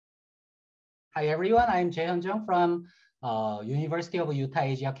Hi everyone, I'm Jaehyeon Jeong from University of Utah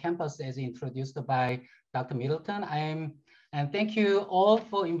Asia campus as introduced by Dr. Middleton. And thank you all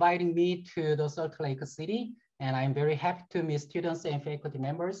for inviting me to the Salt Lake City. And I'm very happy to meet students and faculty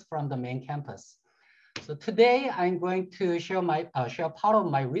members from the main campus. So today I'm going to share part of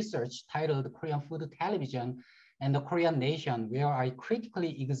my research titled Korean Food Television and the Korean Nation, where I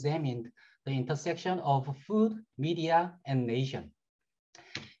critically examined the intersection of food, media, and nation.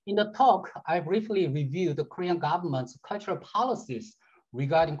 In the talk, I briefly reviewed the Korean government's cultural policies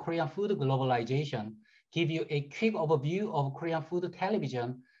regarding Korean food globalization, give you a quick overview of Korean food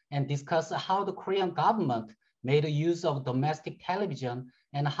television, and discuss how the Korean government made use of domestic television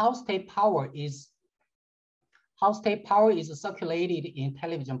and how state power is circulated in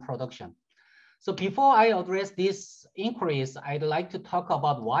television production. So before I address these inquiries, I'd like to talk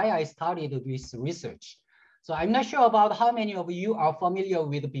about why I started this research. So I'm not sure about how many of you are familiar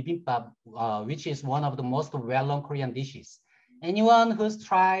with bibimbap, which is one of the most well-known Korean dishes. Anyone who's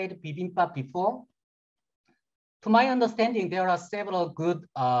tried bibimbap before? To my understanding, there are several good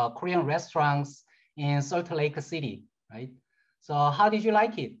Korean restaurants in Salt Lake City, right? So how did you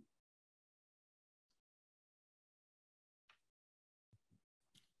like it?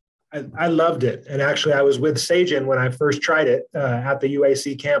 I loved it. And actually, I was with Seijin when I first tried it at the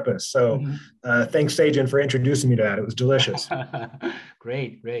UAC campus. So thanks, Seijin, for introducing me to that. It was delicious.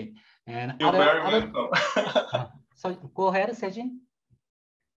 Great, great. And you're very welcome. So go ahead, Seijin.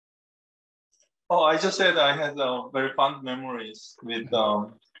 Oh, I just said I had very fond memories with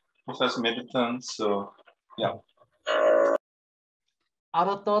Professor Middleton. So, yeah.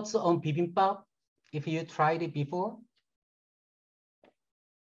 Other thoughts on bibimbap, if you tried it before?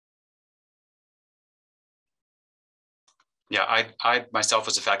 Yeah, I myself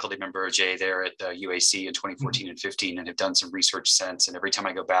was a faculty member of J there at UAC in 2014 and 15 and have done some research since. And every time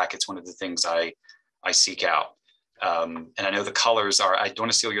I go back, it's one of the things I seek out. And I know the colors are, I don't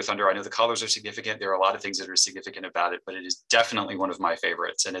want to steal your thunder. I know the colors are significant. There are a lot of things that are significant about it, but it is definitely one of my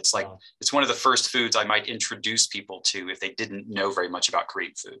favorites. And it's like, it's one of the first foods I might introduce people to if they didn't know very much about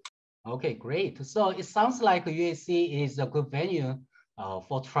Korean food. Okay, great. So it sounds like UAC is a good venue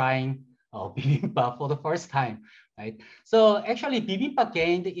for trying bibimbap for the first time. Right. So actually, bibimbap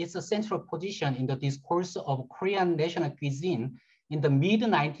gained its central position in the discourse of Korean national cuisine in the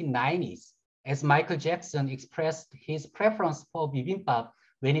mid-1990s, as Michael Jackson expressed his preference for bibimbap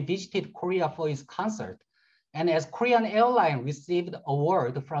when he visited Korea for his concert, and as Korean Airlines received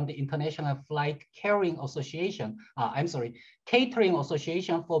award from the International Flight Catering Association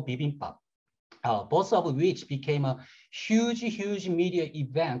for bibimbap, both of which became a huge media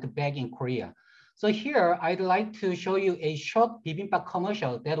event back in Korea. So here, I'd like to show you a short bibimbap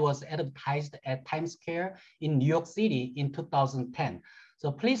commercial that was advertised at Times Square in New York City in 2010.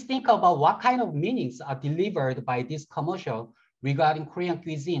 So please think about what kind of meanings are delivered by this commercial regarding Korean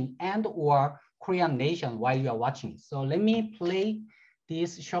cuisine and or Korean nation while you are watching. So let me play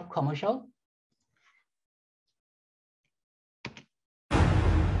this short commercial.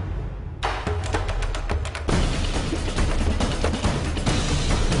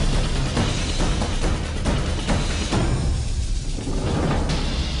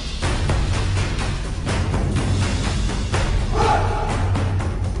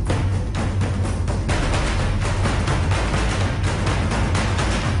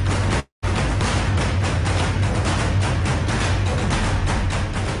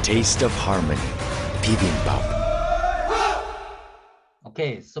 Taste of harmony, bibimbap.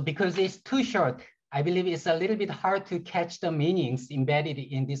 Okay, so because it's too short, I believe it's a little bit hard to catch the meanings embedded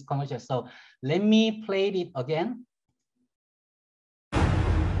in this commercial. So let me play it again.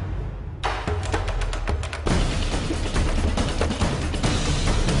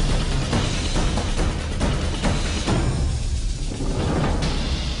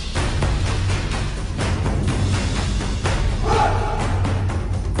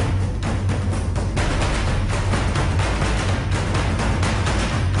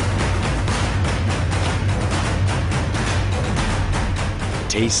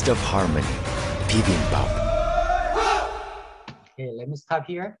 Taste of harmony, bibimbap. Okay, let me stop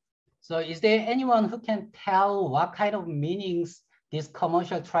here. So is there anyone who can tell what kind of meanings this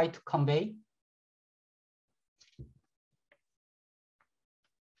commercial tried to convey?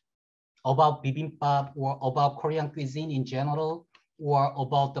 About bibimbap or about Korean cuisine in general or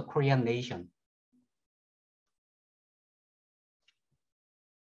about the Korean nation?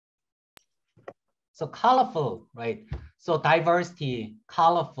 So colorful, right? So diversity,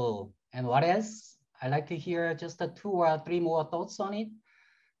 colorful, and what else? I like to hear just 2 or 3 more thoughts on it.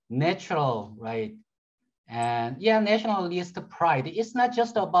 Natural, right? And yeah, nationalist pride. It's not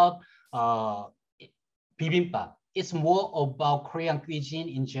just about bibimbap. It's more about Korean cuisine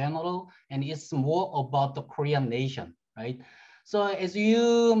in general, and it's more about the Korean nation, right? So as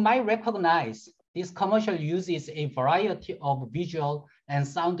you might recognize, this commercial uses a variety of visual and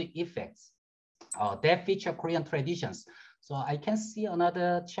sound effects that feature Korean traditions. So I can see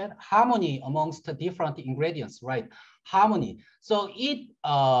another chat, harmony amongst the different ingredients, right? Harmony. So it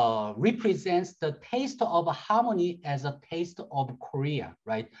represents the taste of harmony as a taste of Korea,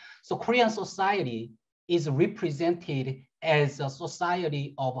 right? So Korean society is represented as a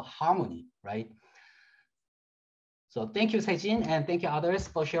society of harmony, right? So thank you, Sejin, and thank you others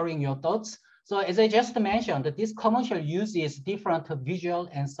for sharing your thoughts. So as I just mentioned, this commercial uses different visual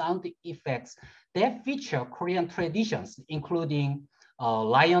and sound effects that feature Korean traditions, including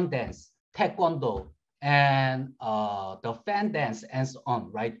lion dance, taekwondo, and the fan dance, and so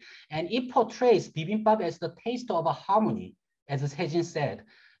on, right? And it portrays bibimbap as the taste of a harmony, as Sejin said,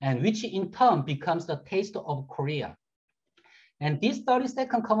 and which in turn becomes the taste of Korea. And this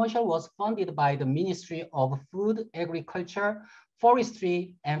 30-second commercial was funded by the Ministry of Food, Agriculture,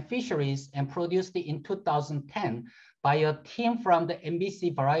 Forestry, and Fisheries, and produced in 2010 by a team from the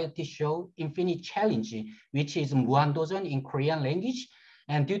MBC variety show Infinite Challenge, which is 무한도전 in Korean language.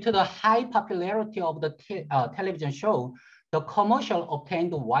 And due to the high popularity of the television show, the commercial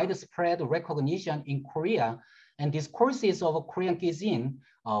obtained widespread recognition in Korea, and discourses of Korean cuisine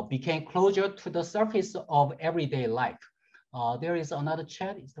became closer to the surface of everyday life. There is another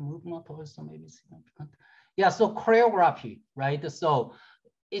chat. Is the movement also maybe significant? Yeah, so choreography, right? So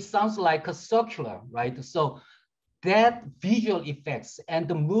it sounds like a circular, right? So that visual effects and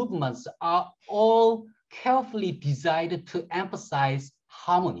the movements are all carefully designed to emphasize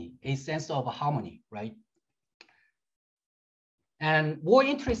harmony, a sense of harmony, right? And more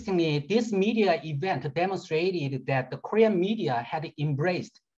interestingly, this media event demonstrated that the Korean media had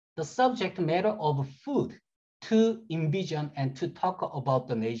embraced the subject matter of food to envision and to talk about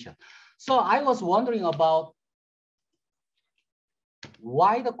the nation. So I was wondering about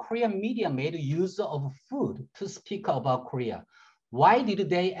why the Korean media made use of food to speak about Korea. Why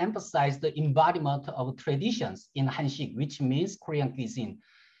did they emphasize the embodiment of traditions in Hansik, which means Korean cuisine?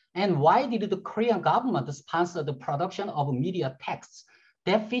 And why did the Korean government sponsor the production of media texts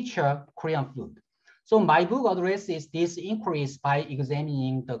that feature Korean food? So my book addresses these inquiries by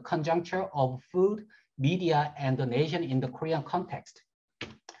examining the conjuncture of food, media, and the nation in the Korean context.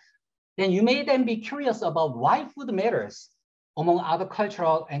 Then you may then be curious about why food matters among other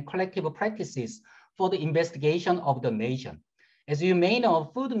cultural and collective practices for the investigation of the nation. As you may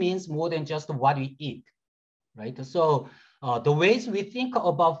know, food means more than just what we eat, right? So the ways we think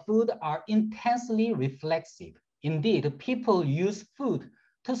about food are intensely reflexive. Indeed, people use food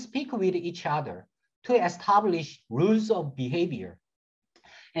to speak with each other, to establish rules of behavior,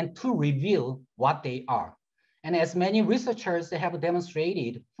 and to reveal what they are. And as many researchers have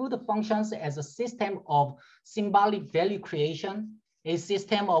demonstrated, food functions as a system of symbolic value creation, a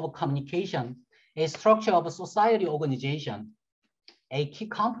system of communication, a structure of society organization, a key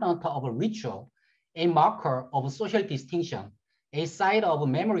component of a ritual, a marker of social distinction, a site of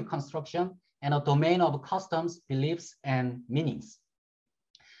memory construction, and a domain of customs, beliefs, and meanings.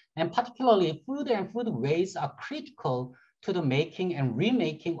 And particularly, food and food ways are critical to the making and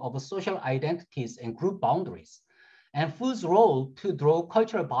remaking of social identities and group boundaries. And food's role to draw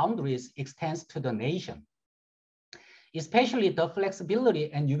cultural boundaries extends to the nation. Especially the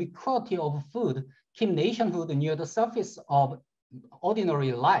flexibility and ubiquity of food keep nationhood near the surface of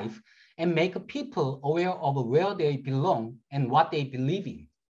ordinary life and make people aware of where they belong and what they believe in.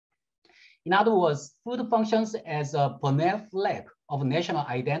 In other words, food functions as a banner flag of national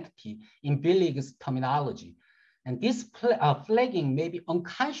identity in Billig's terminology. And this flagging may be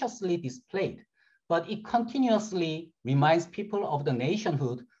unconsciously displayed, but it continuously reminds people of the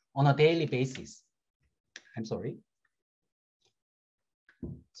nationhood on a daily basis. I'm sorry.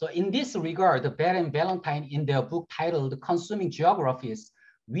 So in this regard, Bell and Valentine, in their book titled Consuming Geographies,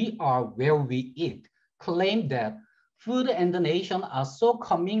 We Are Where We Eat, claim that food and the nation are so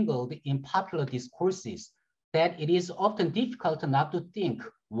commingled in popular discourses that it is often difficult not to think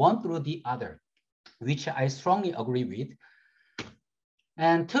one through the other, which I strongly agree with.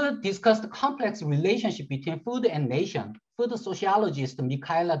 And to discuss the complex relationship between food and nation, food sociologist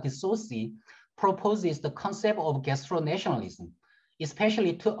Michaela D'Souza proposes the concept of gastronationalism,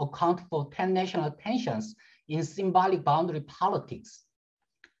 especially to account for transnational tensions in symbolic boundary politics.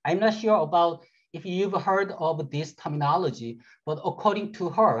 I'm not sure about if you've heard of this terminology, but according to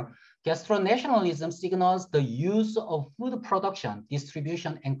her, gastronationalism signals the use of food production,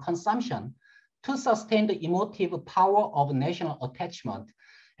 distribution, and consumption to sustain the emotive power of national attachment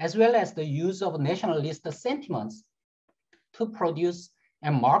as well as the use of nationalist sentiments to produce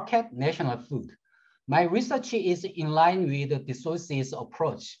and market national food. My research is in line with the sources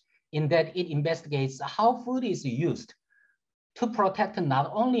approach in that it investigates how food is used to protect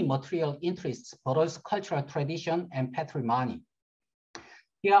not only material interests, but also cultural tradition and patrimony.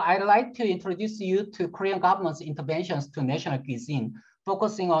 Here, I'd like to introduce you to Korean government's interventions to national cuisine,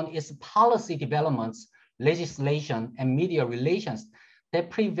 focusing on its policy developments, legislation, and media relations that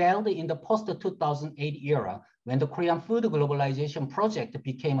prevailed in the post-2008 era when the Korean food globalization project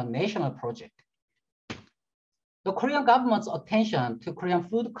became a national project. The Korean government's attention to Korean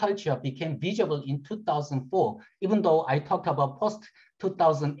food culture became visible in 2004, even though I talked about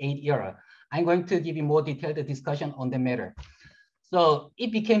post-2008 era. I'm going to give you more detailed discussion on the matter. So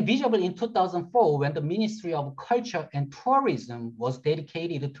it became visible in 2004 when the Ministry of Culture and Tourism was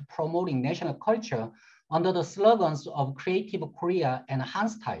dedicated to promoting national culture under the slogans of Creative Korea and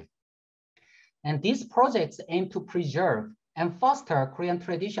Han-style. And these projects aim to preserve and foster Korean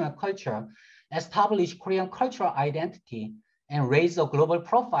traditional culture, establish Korean cultural identity, and raise a global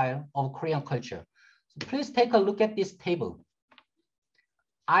profile of Korean culture. So please take a look at this table.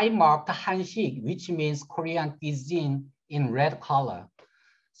 I marked Hansik, which means Korean cuisine, in red color.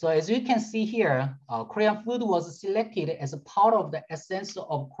 So as you can see here, Korean food was selected as a part of the essence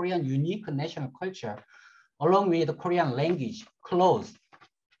of Korean unique national culture, along with the Korean language, clothes,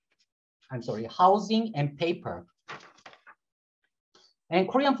 housing, and paper. And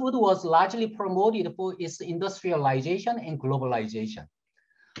Korean food was largely promoted for its industrialization and globalization.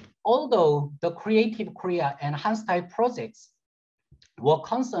 Although the Creative Korea and Han-style projects were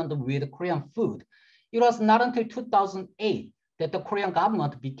concerned with Korean food, it was not until 2008 that the Korean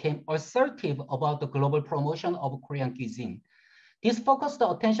government became assertive about the global promotion of Korean cuisine. This focused the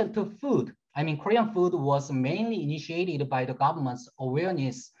attention to food. Korean food was mainly initiated by the government's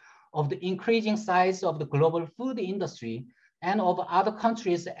awareness of the increasing size of the global food industry and of other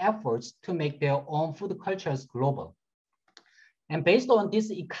countries' efforts to make their own food cultures global. And based on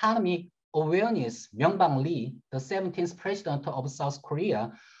this economic awareness, Myung-bang Lee, the 17th president of South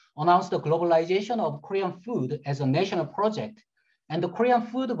Korea, announced the globalization of Korean food as a national project. And the Korean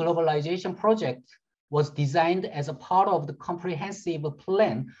food globalization project was designed as a part of the comprehensive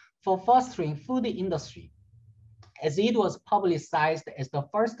plan for fostering food industry. As it was publicized as the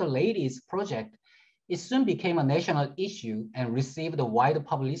First Lady's project, it soon became a national issue and received wide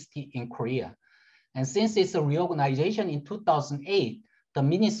publicity in Korea. And since its reorganization in 2008, the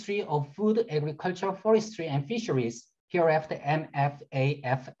Ministry of Food, Agriculture, Forestry, and Fisheries, hereafter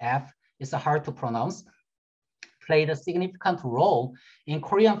MFAFF, is hard to pronounce, played a significant role in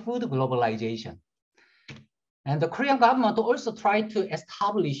Korean food globalization. And the Korean government also tried to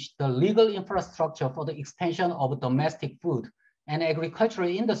establish the legal infrastructure for the expansion of domestic food and agricultural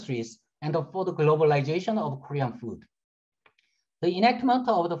industries and for the globalization of Korean food. The enactment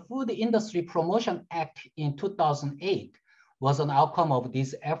of the Food Industry Promotion Act in 2008 was an outcome of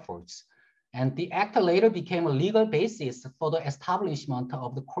these efforts. And the act later became a legal basis for the establishment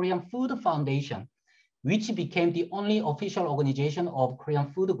of the Korean Food Foundation, which became the only official organization of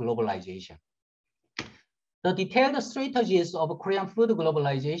Korean food globalization. The detailed strategies of Korean food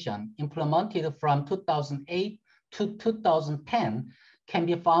globalization implemented from 2008 to 2010 can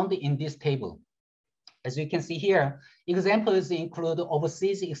be found in this table. As you can see here, examples include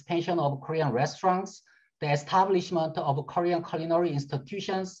overseas expansion of Korean restaurants, the establishment of Korean culinary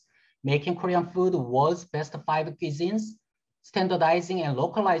institutions, making Korean food world's best 5 cuisines, standardizing and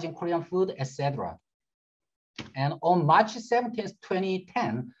localizing Korean food, etc. And on March 17,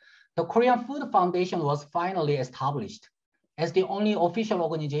 2010, the Korean Food Foundation was finally established. As the only official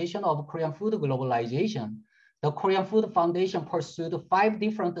organization of Korean food globalization, the Korean Food Foundation pursued 5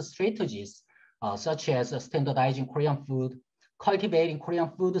 different strategies, such as standardizing Korean food, cultivating Korean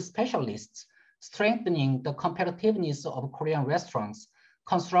food specialists, strengthening the competitiveness of Korean restaurants,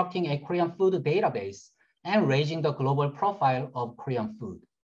 constructing a Korean food database, and raising the global profile of Korean food.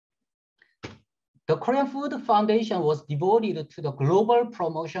 The Korean Food Foundation was devoted to the global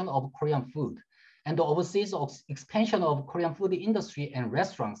promotion of Korean food and the overseas expansion of Korean food industry and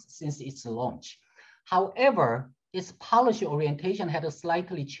restaurants since its launch. However, its policy orientation had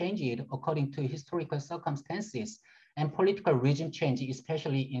slightly changed according to historical circumstances and political regime change,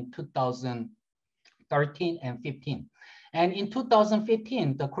 especially in 2013 and 15. And in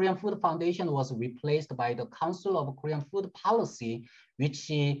 2015, the Korean Food Foundation was replaced by the Council of Korean Food Policy, which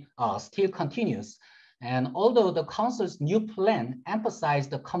still continues. And although the Council's new plan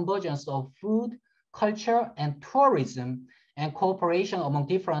emphasized the convergence of food, culture, and tourism and cooperation among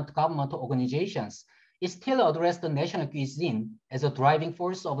different government organizations, it still addressed the national cuisine as a driving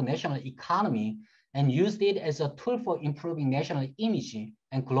force of national economy and used it as a tool for improving national image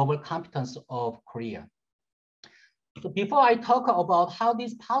and global competence of Korea. So before I talk about how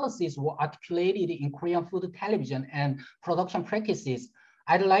these policies were articulated in Korean food television and production practices,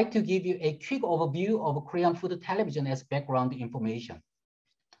 I'd like to give you a quick overview of Korean food television as background information.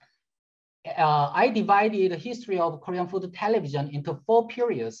 I divided the history of Korean food television into 4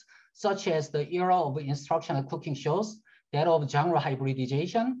 periods, such as the era of instructional cooking shows, that of genre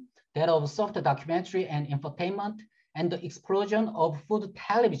hybridization, that of soft documentary and infotainment, and the explosion of food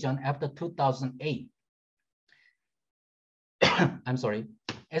television after 2008. I'm sorry.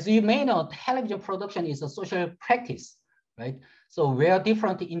 As you may know, television production is a social practice, right? So where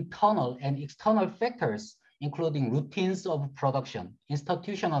different internal and external factors, including routines of production,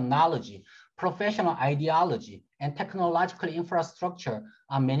 institutional knowledge, professional ideology, and technological infrastructure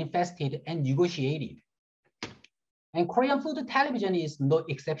are manifested and negotiated. And Korean food television is no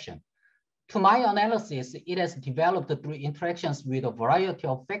exception. To my analysis, it has developed through interactions with a variety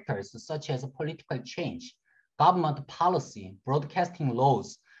of factors, such as political change, government policy, broadcasting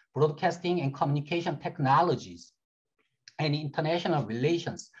laws, broadcasting and communication technologies, and international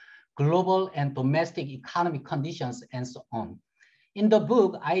relations, global and domestic economic conditions, and so on. In the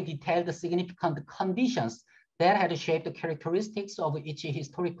book, I detailed the significant conditions that had shaped the characteristics of each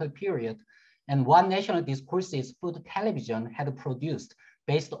historical period and what national discourses food television had produced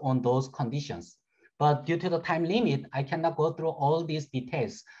based on those conditions. But due to the time limit, I cannot go through all these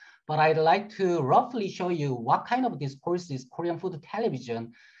details, but I'd like to roughly show you what kind of discourses Korean food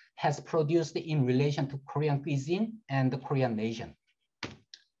television has produced in relation to Korean cuisine and the Korean nation.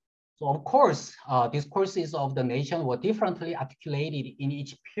 So of course, discourses of the nation were differently articulated in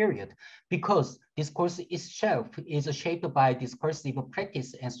each period because discourse itself is shaped by discursive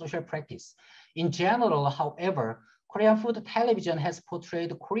practice and social practice. In general, however, Korean food television has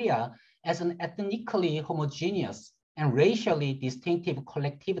portrayed Korea as an ethnically homogeneous and racially distinctive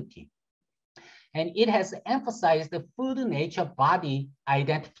collectivity. And it has emphasized the food nature body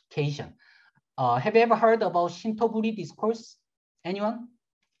identification. Have you ever heard about Shintoburi discourse? Anyone?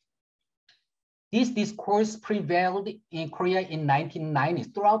 This discourse prevailed in Korea in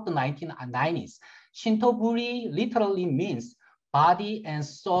 1990s, throughout the 1990s. Shintoburi literally means body and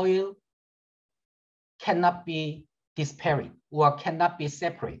soil cannot be disparate or cannot be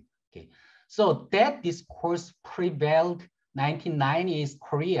separate. Okay. So that discourse prevailed 1990s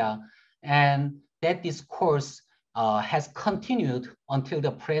Korea, and that discourse has continued until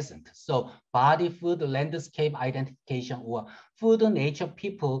the present. So body, food, landscape identification, or food, nature,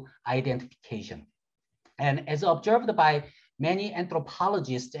 people identification. And as observed by many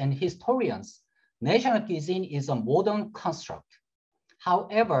anthropologists and historians, national cuisine is a modern construct.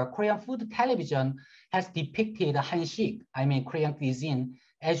 However, Korean food television has depicted Hansik, Korean cuisine,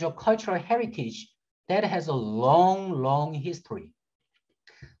 as a cultural heritage that has a long history,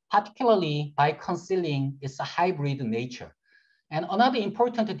 particularly by concealing its hybrid nature. And another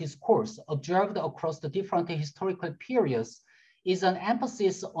important discourse observed across the different historical periods is an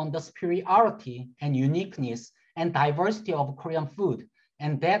emphasis on the superiority and uniqueness and diversity of Korean food,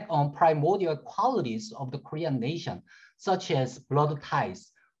 and that on primordial qualities of the Korean nation, such as blood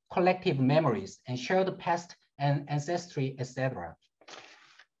ties, collective memories, and shared past and ancestry, etc.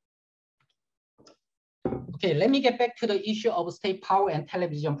 Okay, let me get back to the issue of state power and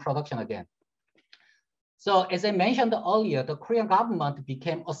television production again. So as I mentioned earlier, the Korean government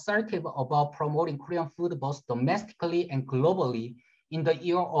became assertive about promoting Korean food both domestically and globally in the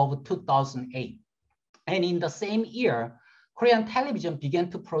year of 2008. And in the same year, Korean television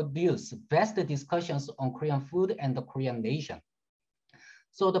began to produce vast discussions on Korean food and the Korean nation.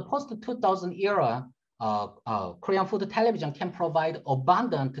 So the post-2000 era, Korean food television can provide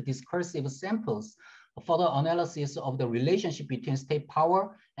abundant discursive samples for the analysis of the relationship between state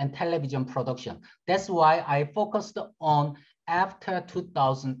power and television production. That's why I focused on after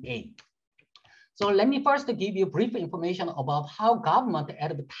 2008. So let me first give you brief information about how government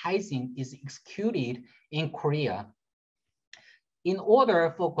advertising is executed in Korea. In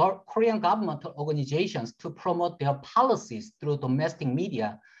order for Korean government organizations to promote their policies through domestic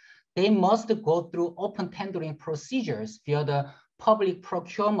media, they must go through open tendering procedures via the public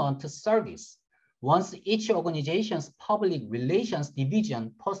procurement service. Once each organization's public relations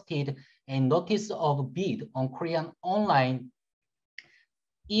division posted a notice of bid on Korean online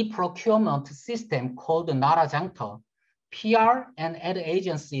e-procurement system called Narajangto, PR and ad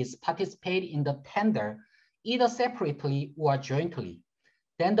agencies participate in the tender either separately or jointly.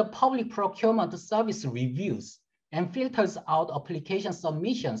 Then the public procurement service reviews and filters out application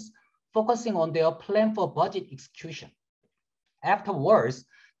submissions focusing on their plan for budget execution. Afterwards,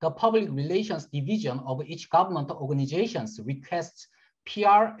 the public relations division of each government organizations requests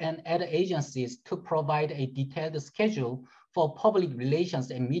PR and ad agencies to provide a detailed schedule for public relations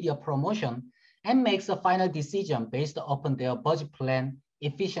and media promotion and makes a final decision based upon their budget plan,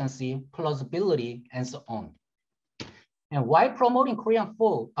 efficiency, plausibility, and so on. And while promoting Korean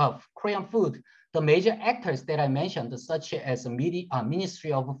food, the major actors that I mentioned, such as the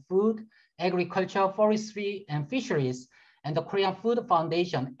Ministry of Food, Agriculture, Forestry, and Fisheries, and the Korean Food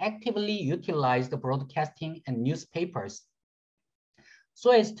Foundation actively utilized broadcasting and newspapers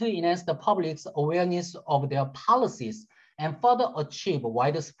so as to enhance the public's awareness of their policies and further achieve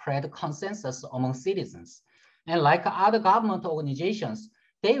widespread consensus among citizens. And like other government organizations,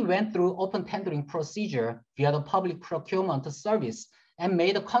 they went through open tendering procedure via the public procurement service and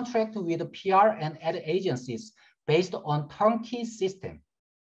made a contract with the PR and ad agencies based on turnkey system.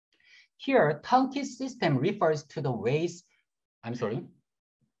 Here, turnkey system refers to the ways, in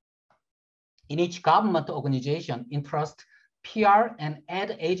each government organization entrust PR and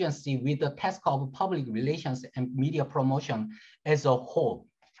ad agency with the task of public relations and media promotion as a whole.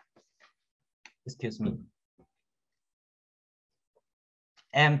 Excuse me.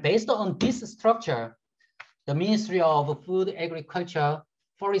 And based on this structure, the Ministry of Food, Agriculture,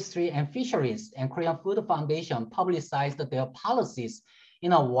 Forestry, and Fisheries and Korean Food Foundation publicized their policies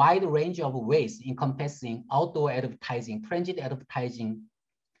in a wide range of ways, encompassing outdoor advertising, transit advertising,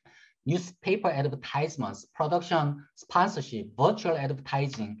 newspaper advertisements, production sponsorship, virtual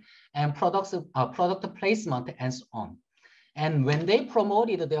advertising, and product placement, and so on. And when they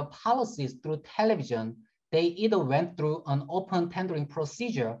promoted their policies through television, they either went through an open tendering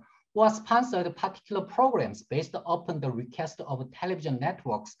procedure or sponsored particular programs based upon the request of television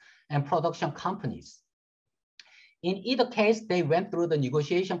networks and production companies. In either case, they went through the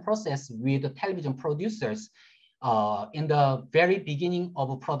negotiation process with the television producers in the very beginning of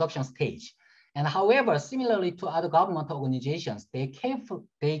a production stage. And however, similarly to other government organizations, they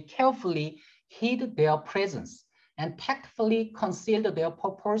carefully hid their presence and tactfully concealed their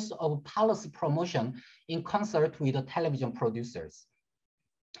purpose of policy promotion in concert with the television producers.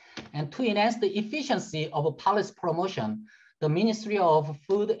 And to enhance the efficiency of policy promotion, the Ministry of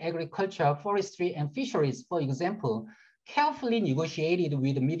Food, Agriculture, Forestry, and Fisheries, for example, carefully negotiated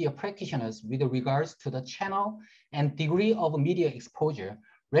with media practitioners with regards to the channel and degree of media exposure,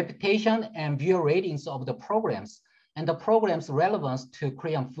 reputation, and viewer ratings of the programs, and the program's relevance to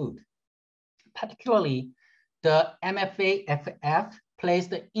Korean food. Particularly, the MFA-FF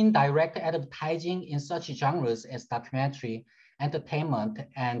placed indirect advertising in such genres as documentary, entertainment,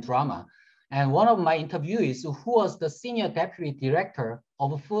 and drama. And one of my interviewees, who was the Senior Deputy Director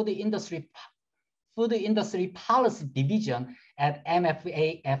of Food Industry Policy Division at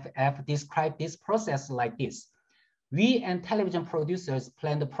MFA-FF, described this process like this. We and television producers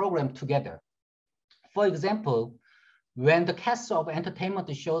planned the program together. For example, when the cast of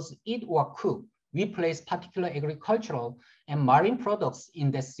entertainment shows Eat or Cook, we place particular agricultural and marine products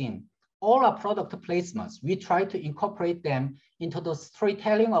in the scene. All our product placements, we try to incorporate them into the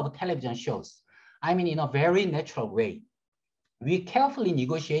storytelling of television shows. I mean, in a very natural way. We carefully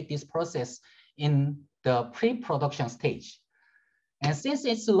negotiate this process in the pre-production stage. And since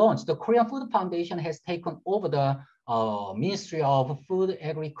its launch, the Korean Food Foundation has taken over the Ministry of Food,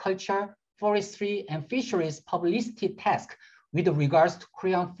 Agriculture, Forestry, and Fisheries publicity task with regards to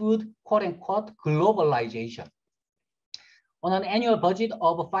Korean food, quote unquote, globalization. On an annual budget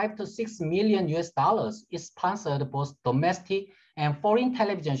of $5 to $6 million, it sponsored both domestic and foreign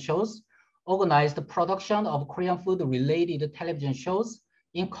television shows, organized the production of Korean food-related television shows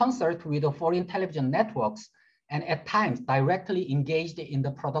in concert with the foreign television networks, and at times directly engaged in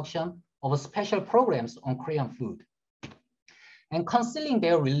the production of special programs on Korean food. And concealing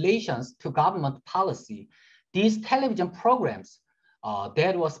their relations to government policy, these television programs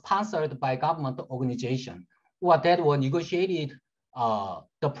that were sponsored by government organization or that were negotiated,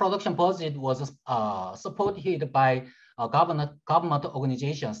 the production budget was supported by government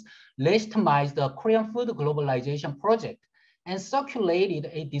organizations, legitimized the Korean food globalization project and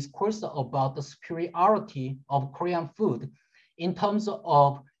circulated a discourse about the superiority of Korean food in terms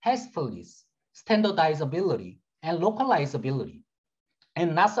of healthfulness, standardizability, and localizability.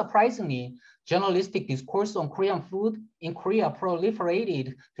 And not surprisingly, journalistic discourse on Korean food in Korea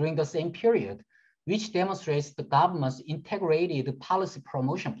proliferated during the same period, which demonstrates the government's integrated policy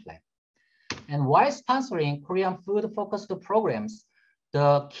promotion plan. And while sponsoring Korean food-focused programs,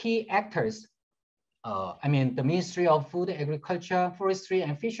 the key actors, the Ministry of Food, Agriculture, Forestry,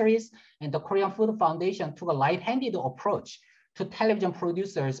 and Fisheries, and the Korean Food Foundation took a light-handed approach to television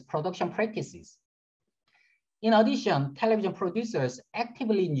producers' production practices. In addition, television producers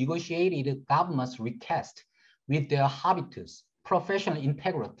actively negotiated government's request with their habitus, professional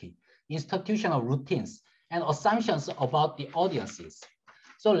integrity, institutional routines, and assumptions about the audiences.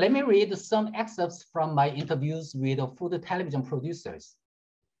 So let me read some excerpts from my interviews with food television producers.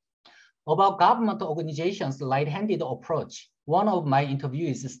 About government organizations' light-handed approach, one of my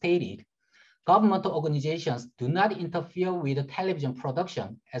interviewees stated, government organizations do not interfere with television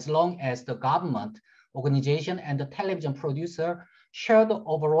production as long as the government organization and the television producer share the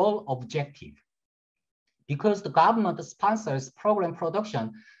overall objective. Because the government sponsors program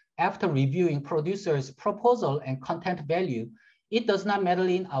production after reviewing producers' proposal and content value, it does not meddle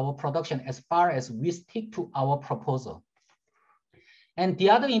in our production as far as we stick to our proposal. And the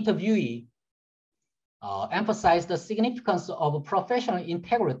other interviewee emphasized the significance of professional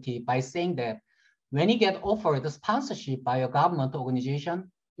integrity by saying that when you get offered sponsorship by a government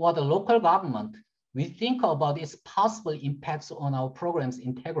organization or the local government, we think about its possible impacts on our program's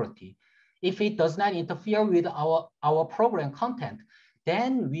integrity. If it does not interfere with our program content,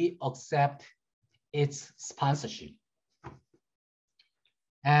 then we accept its sponsorship.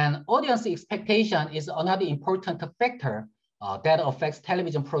 And audience expectation is another important factor that affects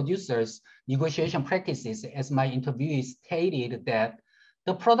television producers' negotiation practices, as my interviewee stated that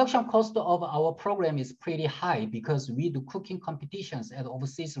the production cost of our program is pretty high because we do cooking competitions at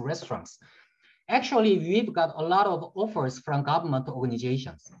overseas restaurants. Actually, we've got a lot of offers from government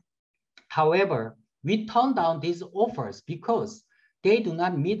organizations. However, we turn down these offers because they do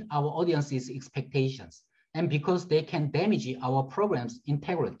not meet our audience's expectations and because they can damage our program's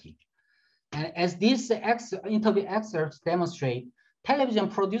integrity. And as these interview excerpts demonstrate, television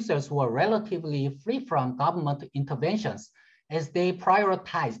producers were relatively free from government interventions as they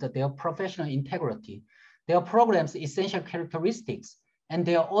prioritized their professional integrity, their program's essential characteristics, and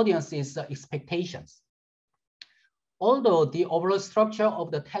their audience's expectations. Although the overall structure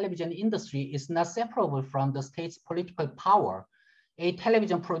of the television industry is not separable from the state's political power, a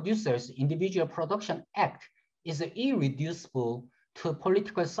television producer's individual production act is irreducible to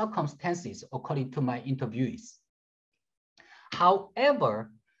political circumstances, according to my interviewees.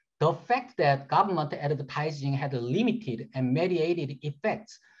 However, the fact that government advertising had limited and mediated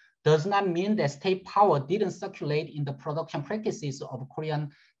effects does not mean that state power didn't circulate in the production practices of Korean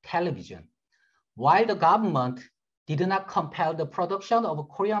television. While the government did not compel the production of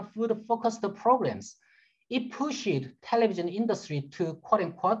Korean food-focused programs, it pushed television industry to quote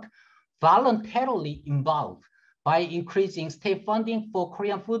unquote voluntarily involve by increasing state funding for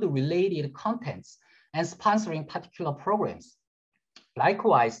Korean food related contents and sponsoring particular programs.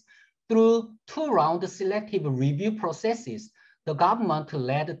 Likewise, through two-round selective review processes, the government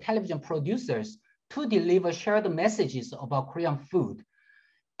led television producers to deliver shared messages about Korean food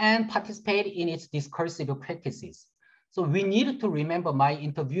and participate in its discursive practices. So we need to remember my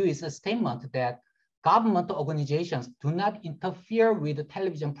interviewee's statement that government organizations do not interfere with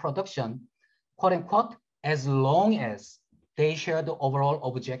television production, quote unquote, as long as they share the overall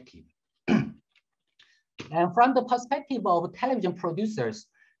objective. And from the perspective of television producers,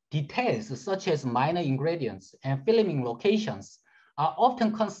 details such as minor ingredients and filming locations are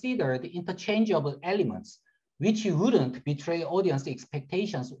often considered interchangeable elements, which wouldn't betray audience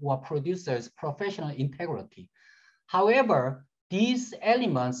expectations or producers' professional integrity. However, these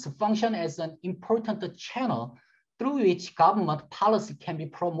elements function as an important channel through which government policy can be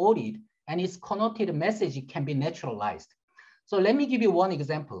promoted and its connoted message can be naturalized. So let me give you one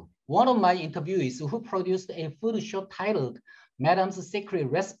example. One of my interviewees who produced a food show titled Madame's Secret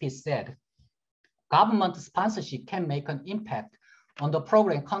Recipe said, government sponsorship can make an impact on the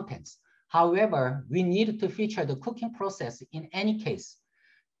program contents. However, we need to feature the cooking process in any case.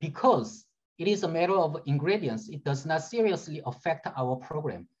 Because it is a matter of ingredients, it does not seriously affect our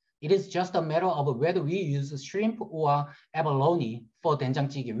program. It is just a matter of whether we use shrimp or abalone for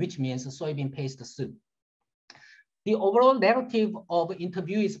doenjangjjigae, which means soybean paste soup. The overall narrative of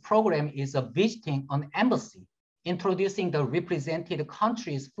interviewee's program is visiting an embassy, introducing the represented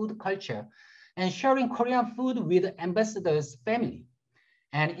country's food culture, and sharing Korean food with ambassador's family.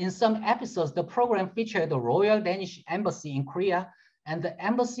 And in some episodes, the program featured the Royal Danish Embassy in Korea and the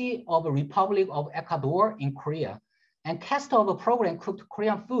Embassy of the Republic of Ecuador in Korea. And cast of the program cooked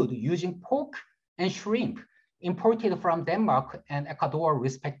Korean food using pork and shrimp imported from Denmark and Ecuador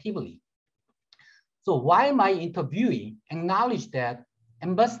respectively. So while my interviewee acknowledged that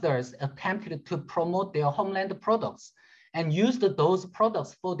ambassadors attempted to promote their homeland products and used those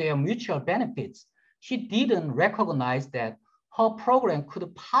products for their mutual benefits, she didn't recognize that her program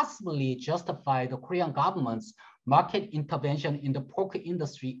could possibly justify the Korean government's market intervention in the pork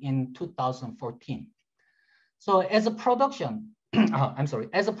industry in 2014. So as a production,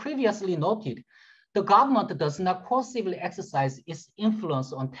 as previously noted, the government does not coercively exercise its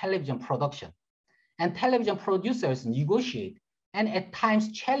influence on television production, and television producers negotiate and at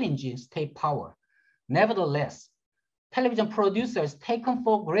times challenge state power. Nevertheless, television producers taken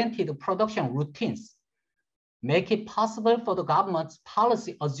for granted production routines make it possible for the government's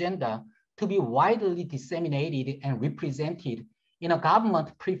policy agenda to be widely disseminated and represented in a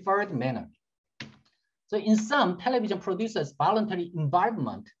government-preferred manner. So in some, television producers' voluntary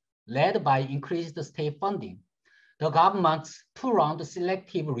involvement led by increased state funding, the government's two-round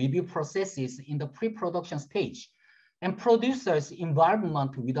selective review processes in the pre-production stage, and producers'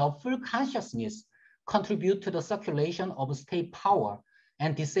 involvement without full consciousness contribute to the circulation of state power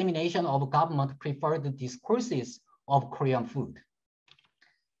and dissemination of government-preferred discourses of Korean food.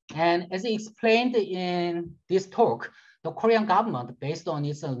 And as explained in this talk, the Korean government, based on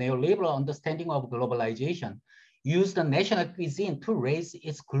its neoliberal understanding of globalization, used the national cuisine to raise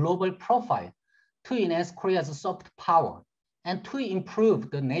its global profile, to enhance Korea's soft power, and to improve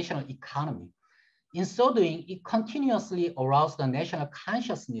the national economy. In so doing, it continuously aroused the national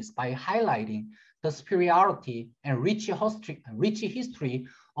consciousness by highlighting the superiority and rich history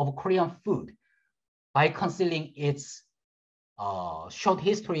of Korean food, by concealing its short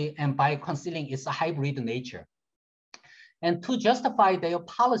history and by concealing its hybrid nature. And to justify their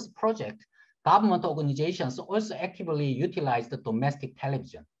policy project, government organizations also actively utilize the domestic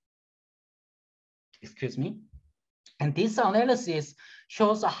television. Excuse me. And this analysis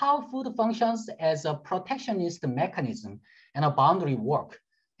shows how food functions as a protectionist mechanism and a boundary work,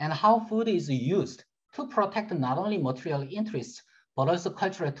 and how food is used to protect not only material interests, but also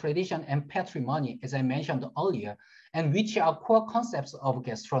cultural tradition and patrimony, as I mentioned earlier, and which are core concepts of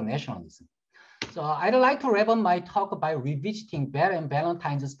gastronationalism. So I'd like to wrap up my talk by revisiting Bell and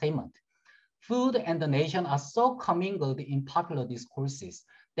Valentine's statement. Food and the nation are so commingled in popular discourses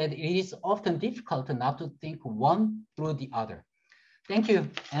that it is often difficult not to think one through the other. Thank you,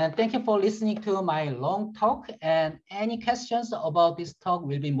 and thank you for listening to my long talk, and any questions about this talk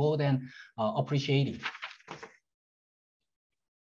will be more than appreciated.